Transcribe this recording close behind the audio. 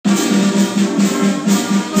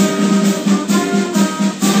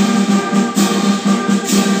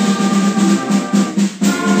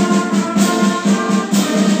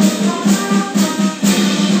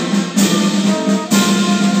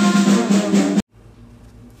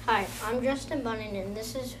I'm Justin Bunning, and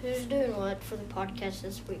this is Who's Doing What for the podcast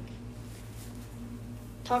this week.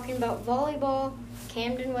 Talking about volleyball,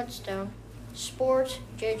 Camden Whetstone, sports,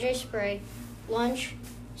 JJ Spray, lunch,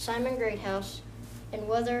 Simon Greathouse, and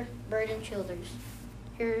weather, Braden Childers.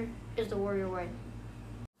 Here is the Warrior Way.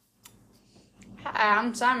 Hi,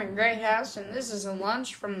 I'm Simon Greathouse, and this is a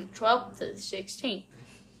lunch from the 12th to the 16th.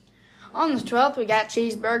 On the 12th, we got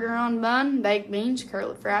cheeseburger on bun, baked beans,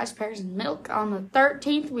 curly fries, pears, and milk. On the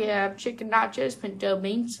 13th, we have chicken nachos, pinto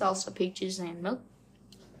beans, salsa, peaches, and milk.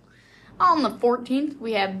 On the 14th,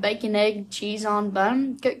 we have bacon, egg, cheese on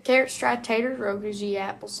bun, cooked carrots, fried taters, roguzy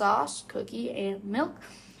applesauce, cookie, and milk.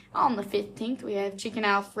 On the 15th, we have chicken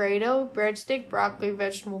Alfredo, breadstick, broccoli,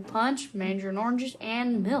 vegetable punch, mandarin oranges,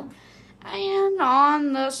 and milk. And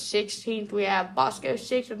on the 16th, we have Bosco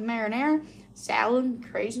sticks with marinara, salad,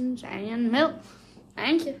 craisins, and milk.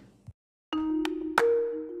 Thank you.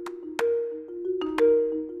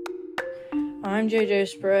 I'm JJ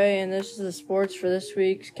Spray, and this is the sports for this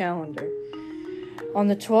week's calendar. On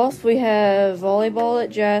the 12th, we have volleyball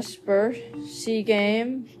at Jasper, C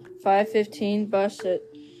game, 5:15, bus at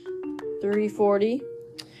 3:40.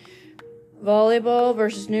 Volleyball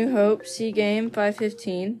versus New Hope, C game,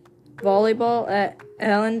 5:15. Volleyball at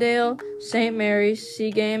Allendale, St. Mary's, C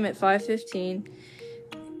game at 5:15.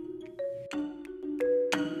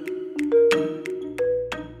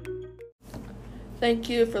 Thank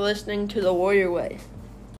you for listening to The Warrior Way.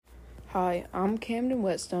 Hi, I'm Camden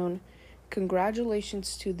Whetstone.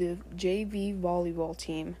 Congratulations to the JV volleyball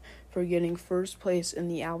team for getting first place in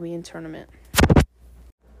the Albion tournament.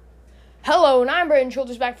 Hello, and I'm Braden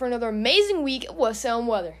Childers back for another amazing week of West Salem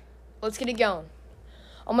weather. Let's get it going.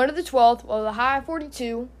 On Monday the 12th, we'll have a high of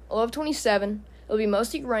 42, a low of 27. It'll be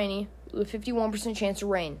mostly rainy with a 51% chance of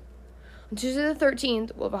rain. On Tuesday the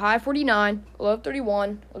 13th, we'll have a high of 49, a low of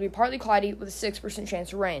 31. It'll be partly cloudy with a 6%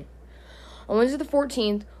 chance of rain. On Wednesday the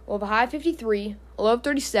 14th, we'll have a high of 53, a low of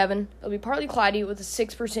 37. It'll be partly cloudy with a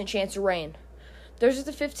 6% chance of rain. Thursday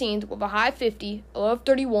the 15th, we'll have a high of 50, a low of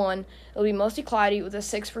 31. It'll be mostly cloudy with a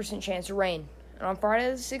 6% chance of rain. And on Friday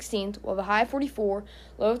the 16th, we'll have a high of 44,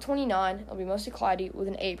 low of 29. It'll be mostly cloudy with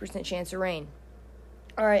an 8% chance of rain.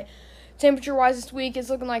 All right, temperature-wise this week, it's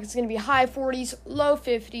looking like it's going to be high 40s, low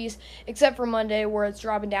 50s, except for Monday where it's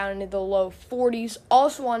dropping down into the low 40s.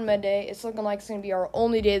 Also on Monday, it's looking like it's going to be our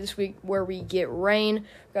only day this week where we get rain.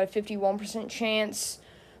 We've got a 51% chance,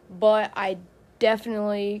 but I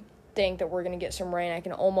definitely think that we're going to get some rain. I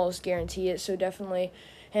can almost guarantee it, so definitely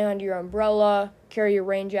hang on to your umbrella, carry your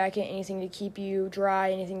rain jacket, anything to keep you dry,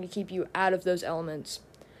 anything to keep you out of those elements.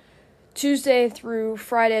 Tuesday through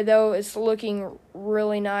Friday, though, it's looking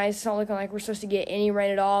really nice. It's not looking like we're supposed to get any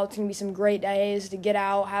rain at all. It's going to be some great days to get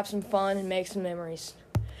out, have some fun, and make some memories.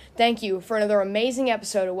 Thank you for another amazing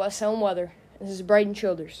episode of West Salem Weather. This is Braden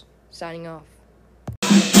Childers, signing off.